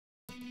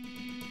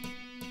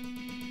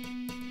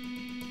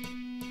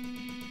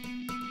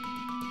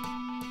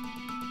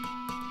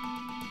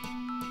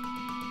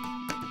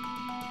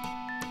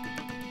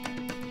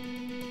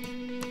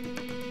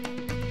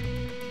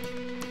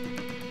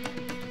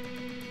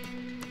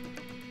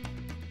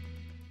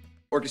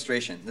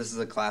Orchestration. This is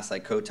a class I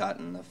co-taught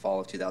in the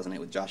fall of 2008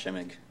 with Josh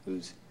Emig,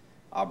 whose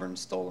Auburn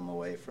stole him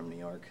away from New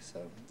York,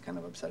 so kind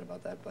of upset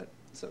about that, but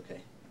it's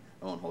okay.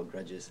 I won't hold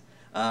grudges.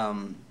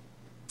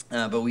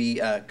 But we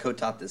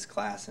co-taught this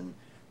class and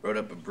wrote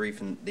up a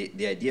brief, and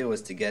the idea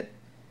was to get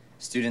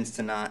students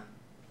to not,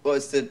 well,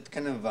 it's to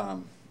kind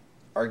of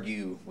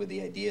argue with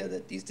the idea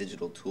that these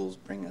digital tools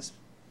bring us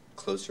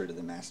closer to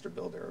the master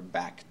builder or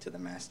back to the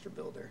master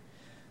builder.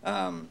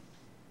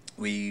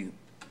 We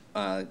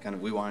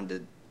wanted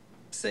to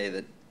say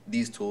that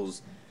these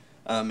tools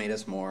made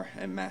us more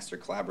a master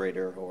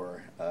collaborator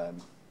or a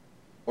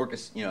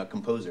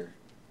composer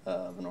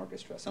of an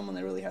orchestra, someone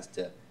that really has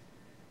to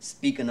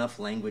speak enough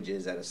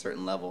languages at a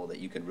certain level that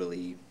you could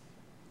really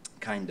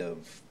kind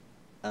of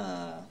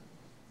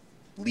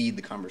lead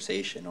the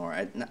conversation,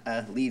 or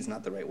lead's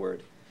not the right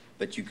word,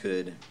 but you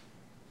could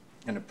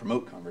kind of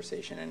promote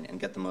conversation and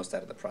get the most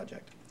out of the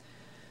project.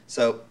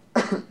 So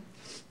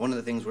one of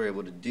the things we were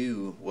able to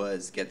do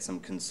was get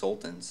some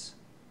consultants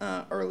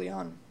early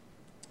on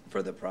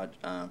for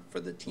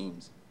the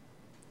teams.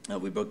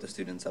 We broke the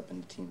students up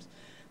into teams.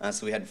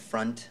 So we had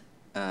front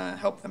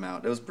help them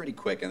out. It was pretty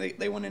quick, and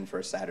they went in for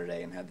a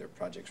Saturday and had their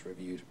projects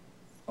reviewed,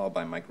 all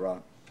by Mike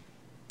Raw.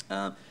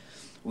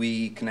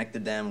 We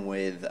connected them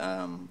with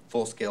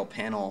full-scale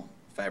panel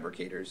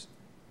fabricators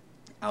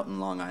out in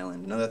Long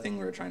Island. Another thing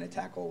we were trying to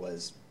tackle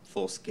was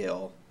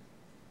full-scale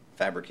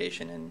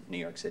fabrication in New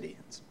York City.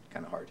 It's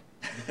kind of hard.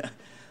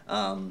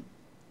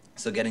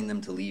 So getting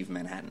them to leave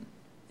Manhattan,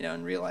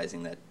 and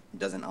realizing that it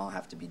doesn't all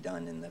have to be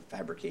done in the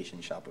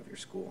fabrication shop of your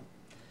school.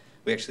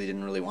 We actually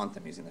didn't really want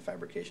them using the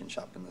fabrication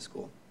shop in the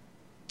school.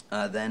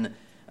 Then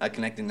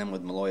connecting them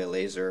with Maloya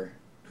Laser,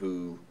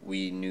 who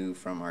we knew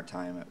from our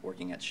time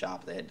working at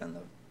shop. They had done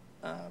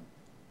the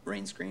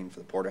rain screen for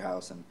the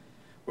Porterhouse and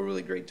were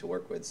really great to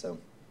work with. So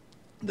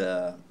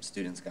the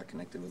students got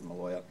connected with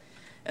Maloya.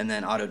 And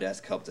then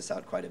Autodesk helped us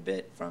out quite a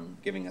bit from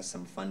giving us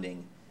some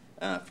funding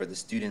for the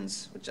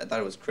students, which I thought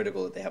it was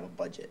critical that they have a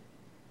budget.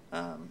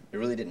 It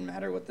really didn't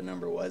matter what the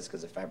number was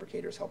because the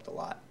fabricators helped a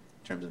lot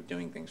in terms of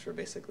doing things for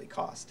basically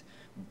cost.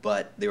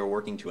 But they were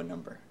working to a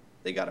number.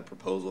 They got a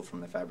proposal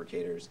from the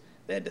fabricators.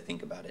 They had to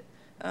think about it.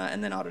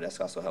 And then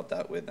Autodesk also helped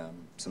out with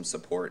some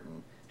support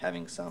and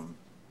having some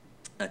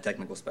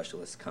technical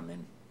specialists come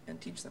in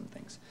and teach them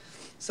things.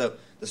 So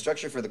the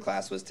structure for the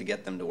class was to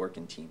get them to work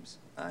in teams.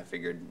 I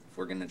figured if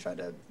we're going to try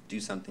to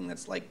do something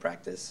that's like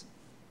practice,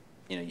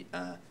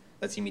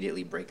 let's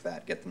immediately break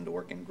that, get them to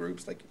work in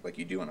groups like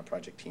you do on a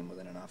project team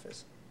within an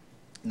office.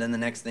 And then the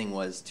next thing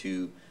was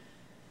to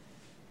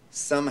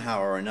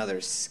somehow or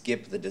another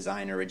skip the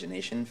design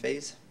origination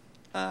phase.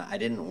 I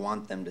didn't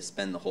want them to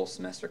spend the whole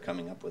semester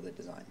coming up with a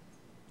design.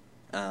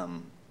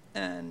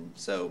 And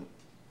so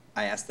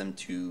I asked them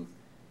to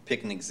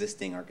pick an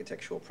existing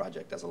architectural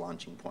project as a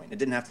launching point. It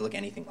didn't have to look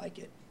anything like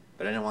it,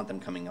 but I didn't want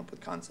them coming up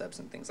with concepts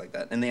and things like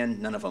that. In the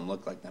end, none of them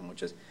looked like them,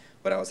 which is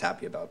what I was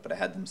happy about, but I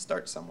had them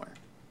start somewhere.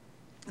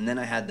 And then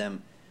I had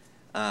them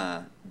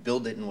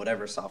build it in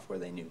whatever software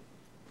they knew.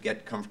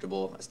 Get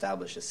comfortable,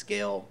 establish a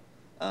scale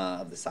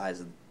of the size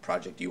of the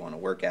project you want to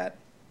work at,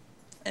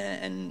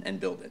 and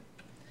build it.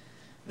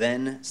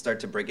 Then start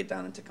to break it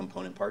down into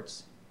component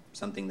parts,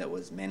 something that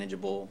was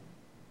manageable,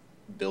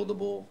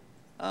 buildable,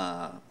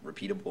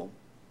 repeatable,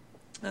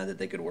 that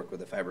they could work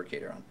with a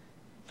fabricator on.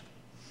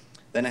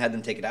 Then I had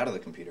them take it out of the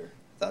computer.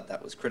 I thought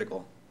that was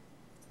critical.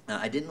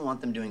 I didn't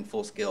want them doing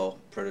full-scale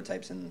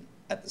prototypes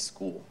at the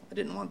school. I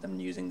didn't want them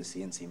using the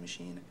CNC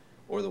machine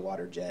or the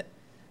water jet.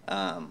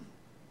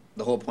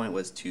 The whole point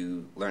was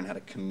to learn how to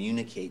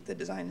communicate the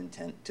design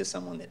intent to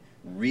someone that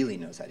really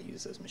knows how to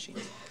use those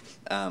machines.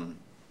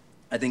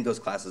 I think those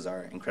classes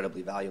are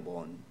incredibly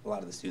valuable, and a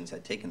lot of the students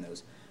had taken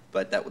those,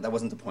 but that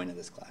wasn't the point of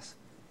this class.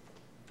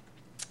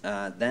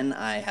 Then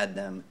I had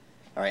them,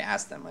 or I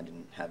asked them, I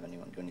didn't have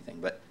anyone do anything,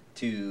 but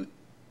to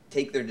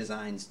take their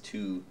designs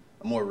to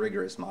a more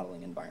rigorous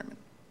modeling environment.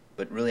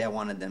 But really I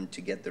wanted them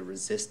to get the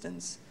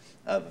resistance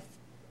of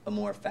a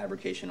more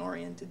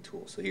fabrication-oriented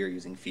tool. So here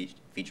using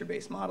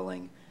feature-based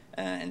modeling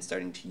and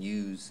starting to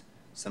use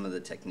some of the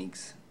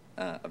techniques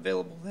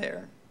available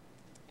there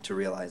to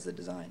realize the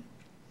design.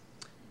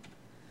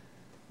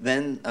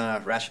 Then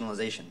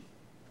rationalization.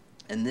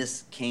 And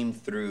this came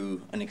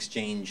through an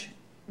exchange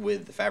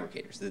with the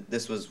fabricators.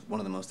 This was one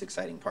of the most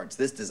exciting parts.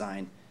 This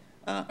design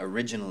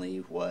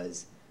originally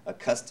was a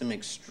custom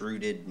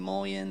extruded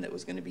mullion that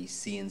was going to be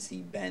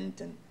CNC bent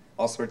and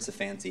all sorts of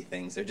fancy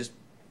things. They just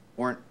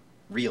weren't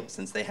real.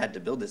 Since they had to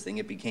build this thing,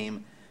 it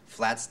became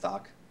flat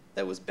stock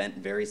that was bent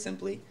very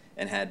simply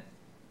and had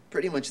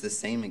pretty much the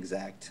same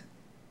exact,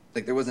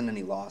 like there wasn't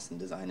any loss in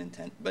design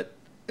intent, but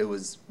it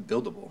was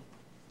buildable.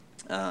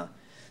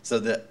 So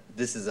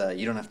this is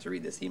you don't have to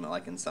read this email, I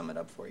can sum it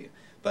up for you.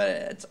 But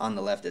it's on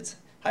the left, it's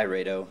hi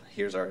Rado,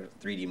 here's our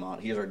 3D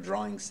model, here's our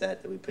drawing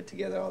set that we put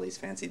together all these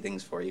fancy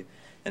things for you.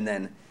 And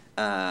then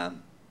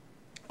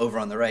over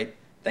on the right,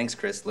 thanks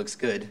Chris, looks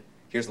good.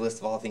 Here's a list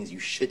of all the things you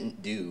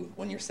shouldn't do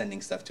when you're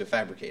sending stuff to a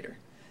fabricator.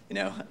 You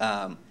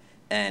know,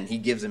 and he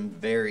gives them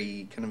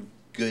very kind of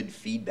good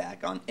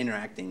feedback on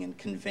interacting and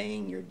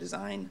conveying your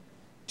design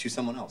to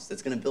someone else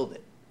that's going to build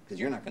it, because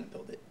you're not going to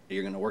build it.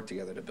 You're going to work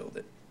together to build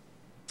it.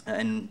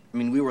 And I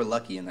mean, we were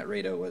lucky in that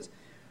Rado was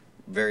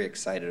very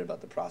excited about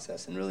the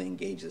process and really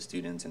engaged the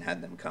students and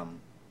had them come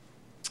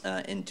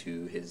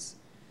into his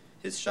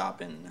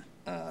shop in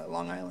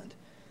Long Island.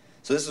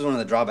 So this is one of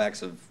the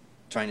drawbacks of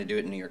trying to do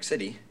it in New York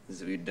City, is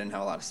that we didn't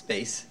have a lot of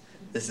space.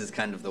 This is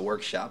kind of the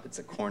workshop. It's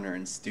a corner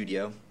and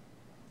studio,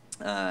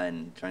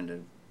 and trying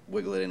to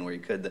wiggle it in where you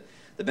could.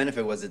 The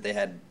benefit was that they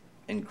had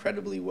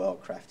incredibly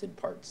well-crafted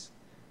parts.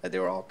 That they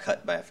were all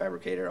cut by a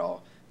fabricator,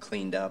 all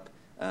cleaned up.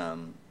 You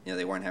know,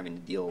 they weren't having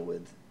to deal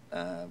with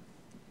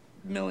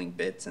milling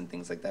bits and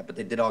things like that. But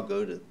they did all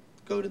go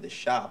to the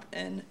shop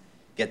and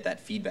get that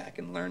feedback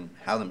and learn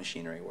how the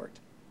machinery worked.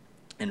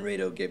 And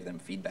Rado gave them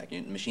feedback. You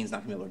know, the machine's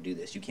not going to be able to do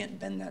this. You can't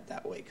bend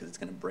that way because it's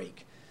going to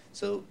break.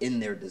 So in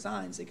their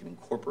designs, they can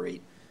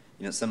incorporate,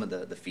 you know, some of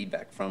the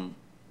feedback from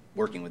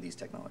working with these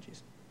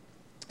technologies.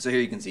 So here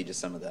you can see just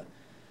some of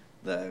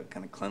the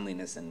kind of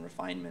cleanliness and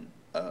refinement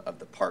of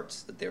the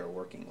parts that they were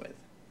working with.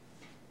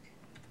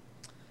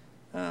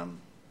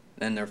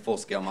 Then their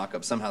full-scale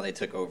mock-up, somehow they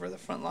took over the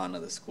front lawn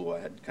of the school.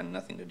 I had kind of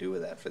nothing to do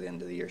with that for the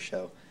end of the year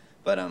show,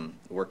 but it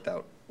worked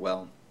out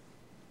well.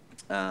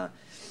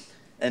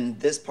 And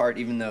this part,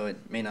 even though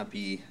it may not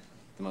be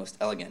the most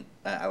elegant,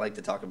 I like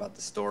to talk about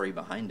the story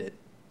behind it.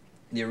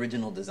 The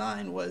original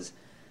design was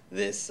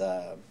this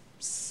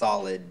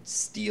solid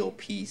steel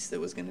piece that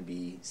was going to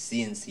be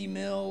CNC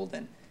milled,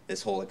 and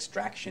this whole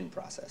extraction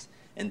process.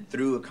 And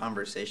through a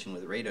conversation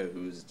with Rado,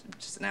 who's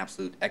just an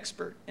absolute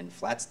expert in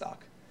flat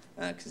stock,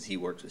 because he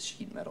works with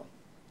sheet metal,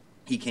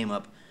 he came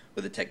up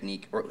with a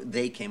technique, or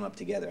they came up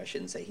together, I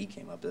shouldn't say he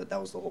came up, that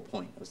was the whole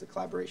point. It was the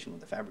collaboration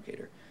with the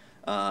fabricator,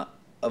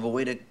 of a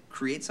way to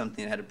create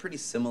something that had a pretty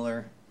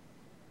similar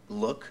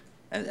look,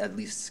 at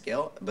least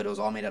scale, but it was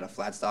all made out of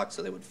flat stock,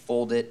 so they would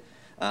fold it,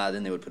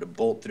 then they would put a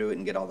bolt through it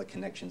and get all the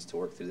connections to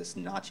work through this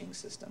notching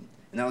system.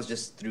 And that was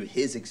just through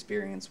his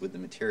experience with the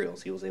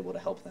materials. He was able to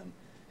help them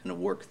kind of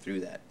work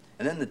through that.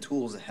 And then the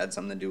tools had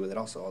something to do with it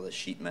also, all the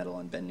sheet metal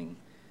and bending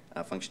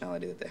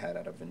functionality that they had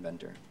out of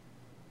Inventor.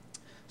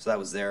 So that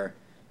was their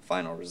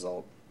final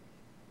result.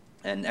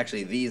 And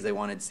actually these, they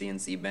wanted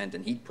CNC bent,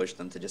 and he pushed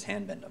them to just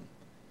hand bend them.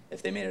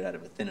 If they made it out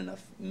of a thin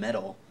enough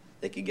metal,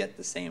 they could get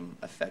the same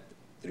effect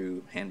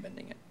through hand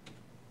bending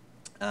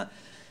it.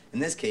 In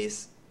this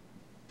case,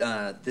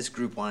 this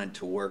group wanted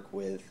to work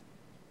with,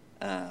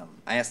 I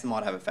asked them all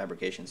to have a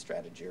fabrication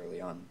strategy early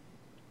on,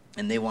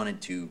 and they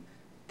wanted to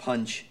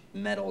punch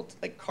metal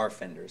like car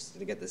fenders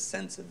to get this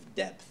sense of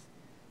depth,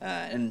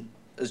 and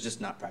it was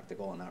just not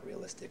practical and not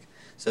realistic.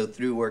 So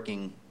through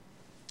working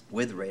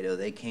with Rado,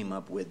 they came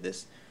up with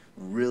this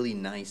really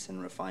nice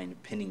and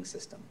refined pinning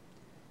system,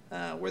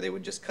 where they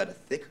would just cut a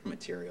thicker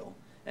material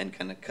and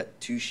kind of cut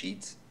two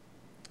sheets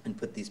and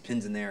put these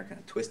pins in there, kind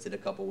of twist it a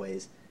couple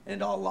ways, and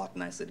it all locked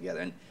nicely together.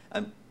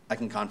 And I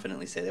can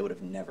confidently say they would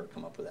have never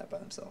come up with that by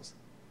themselves.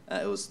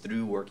 It was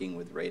through working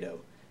with Rado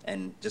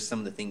and just some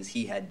of the things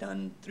he had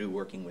done through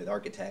working with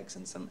architects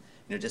and some,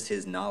 you know, just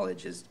his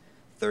knowledge, his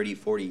 30,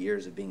 40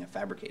 years of being a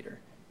fabricator.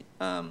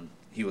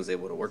 He was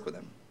able to work with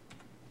them.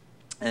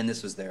 And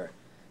this was their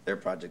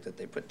project that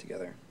they put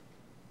together.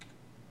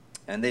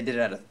 And they did it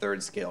at a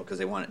third scale because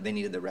they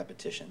needed the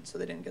repetition, so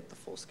they didn't get the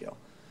full scale.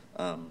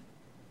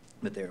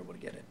 But they were able to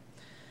get it.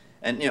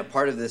 And you know,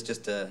 part of this,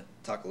 just to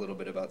talk a little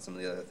bit about some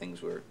of the other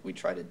things we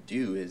try to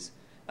do, is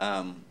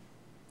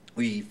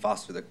we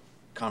foster the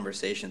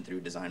conversation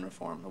through design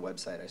reform, the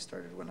website I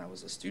started when I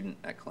was a student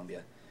at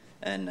Columbia.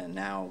 And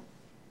now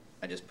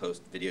I just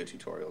post video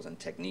tutorials and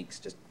techniques,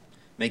 just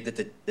make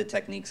the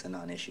techniques a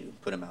non-issue,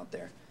 put them out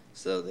there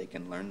so they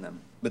can learn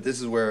them. But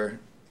this is where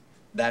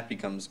that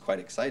becomes quite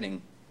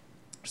exciting.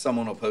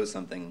 Someone will post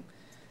something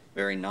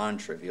very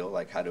non-trivial,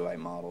 like how do I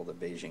model the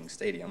Beijing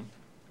Stadium?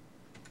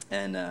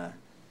 And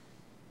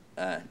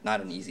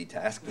not an easy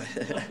task,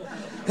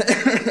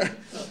 but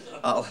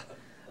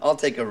I'll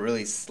take a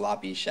really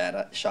sloppy shot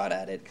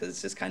at it because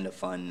it's just kind of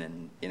fun,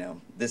 and you know,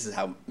 this is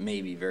how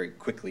maybe very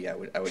quickly I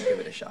would give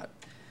it a shot.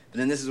 But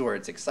then this is where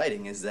it's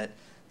exciting, is that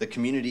the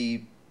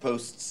community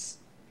posts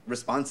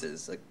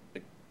responses like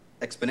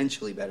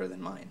exponentially better than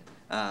mine.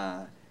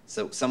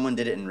 So someone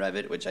did it in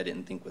Revit, which I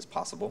didn't think was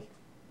possible.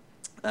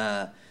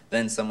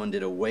 Then someone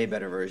did a way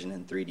better version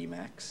in 3D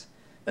Max.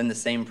 Then the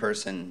same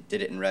person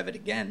did it in Revit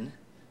again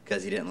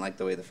because he didn't like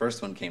the way the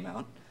first one came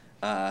out,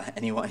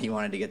 and he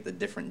wanted to get the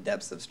different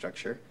depths of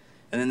structure.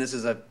 And then this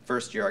is a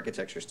first-year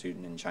architecture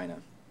student in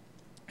China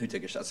who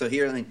took a shot. So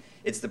here, I mean,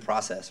 it's the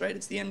process, right?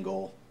 It's the end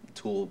goal. The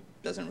tool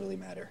doesn't really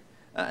matter.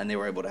 And they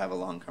were able to have a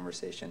long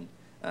conversation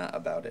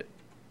about it.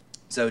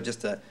 So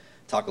just to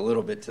talk a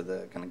little bit to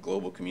the kind of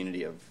global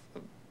community of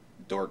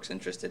dorks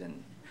interested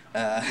in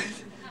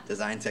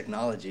design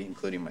technology,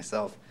 including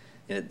myself,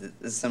 This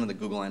is some of the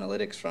Google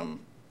Analytics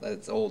from,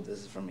 it's old, this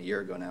is from a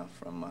year ago now,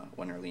 from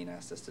when Erlene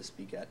asked us to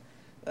speak at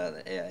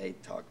the AIA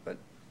talk. But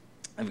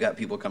I've got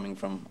people coming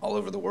from all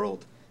over the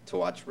world to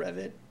watch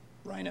Revit,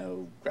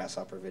 Rhino,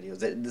 Grasshopper videos.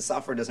 The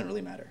software doesn't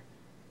really matter.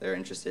 They're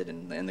interested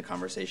in the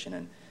conversation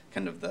and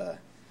kind of the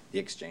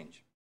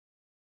exchange.